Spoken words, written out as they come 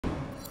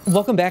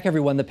Welcome back,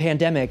 everyone. The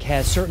pandemic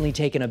has certainly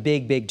taken a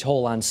big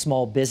toll on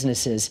small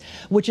businesses,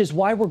 which is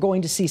why we're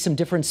going to see some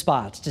different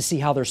spots to see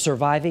how they're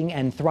surviving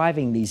and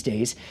thriving these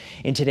days.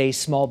 In today's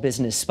Small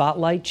Business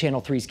Spotlight,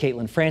 Channel 3's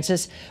Caitlin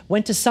Francis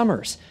went to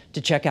Summers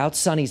to check out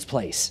Sonny's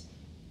Place.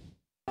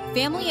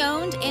 Family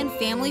owned and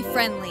family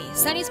friendly,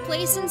 Sonny's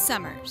Place in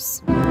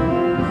Summers.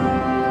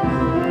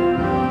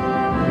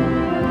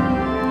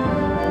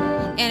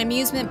 An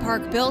amusement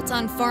park built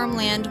on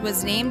farmland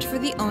was named for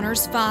the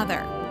owner's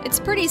father. It's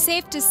pretty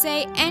safe to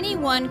say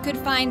anyone could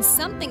find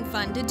something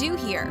fun to do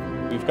here.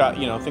 We've got,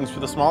 things for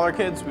the smaller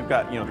kids. We've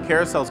got, the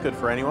carousel's good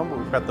for anyone, but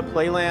we've got the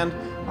playland,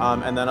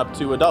 and then up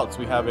to adults.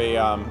 We have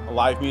a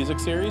live music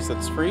series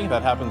that's free.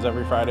 That happens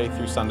every Friday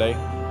through Sunday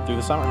through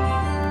the summer.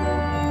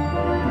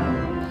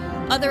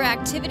 Other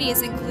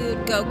activities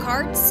include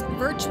go-karts,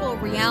 virtual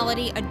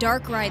reality, a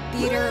dark ride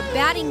theater,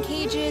 batting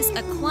cages,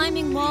 a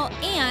climbing wall,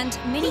 and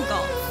mini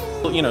golf.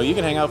 You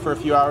can hang out for a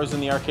few hours in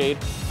the arcade.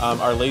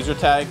 Our laser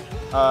tag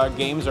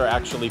games are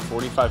actually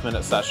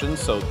 45-minute sessions,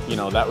 so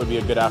that would be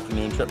a good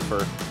afternoon trip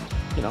for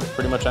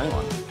pretty much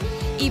anyone.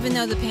 Even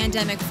though the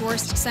pandemic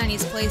forced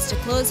Sonny's Place to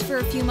close for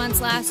a few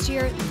months last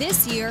year,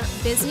 this year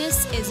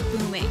business is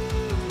booming.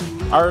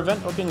 Our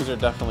event bookings are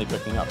definitely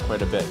picking up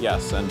quite a bit,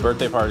 yes, and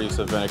birthday parties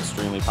have been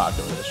extremely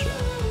popular this year.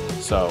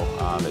 So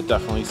it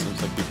definitely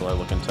seems like people are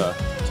looking to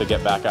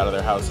get back out of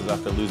their houses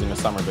after losing a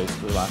summer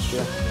basically last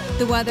year.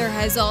 The weather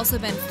has also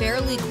been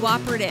fairly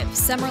cooperative.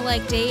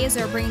 Summer-like days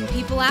are bringing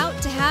people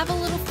out to have a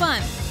little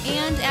fun.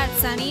 And at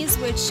Sonny's,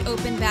 which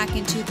opened back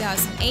in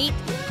 2008,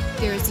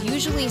 there's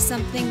usually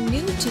something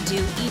new to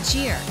do each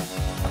year.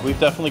 We've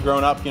definitely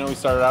grown up. We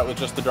started out with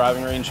just the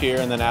driving range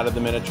here and then added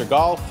the miniature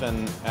golf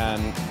and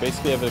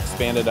basically have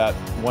expanded at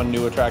one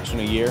new attraction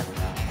a year.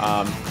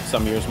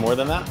 Some years more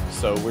than that.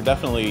 So we're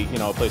definitely,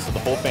 a place that the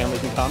whole family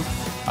can come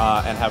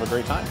and have a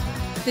great time.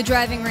 The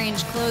driving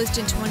range closed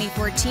in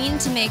 2014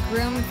 to make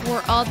room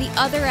for all the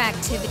other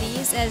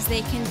activities as they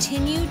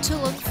continue to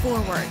look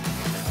forward.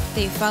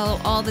 They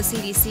follow all the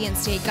CDC and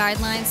state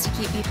guidelines to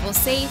keep people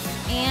safe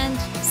and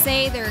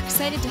say they're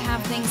excited to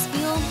have things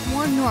feel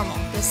more normal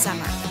this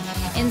summer.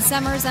 In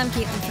Summers, I'm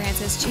Caitlin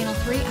Francis, Channel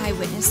 3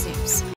 Eyewitness News.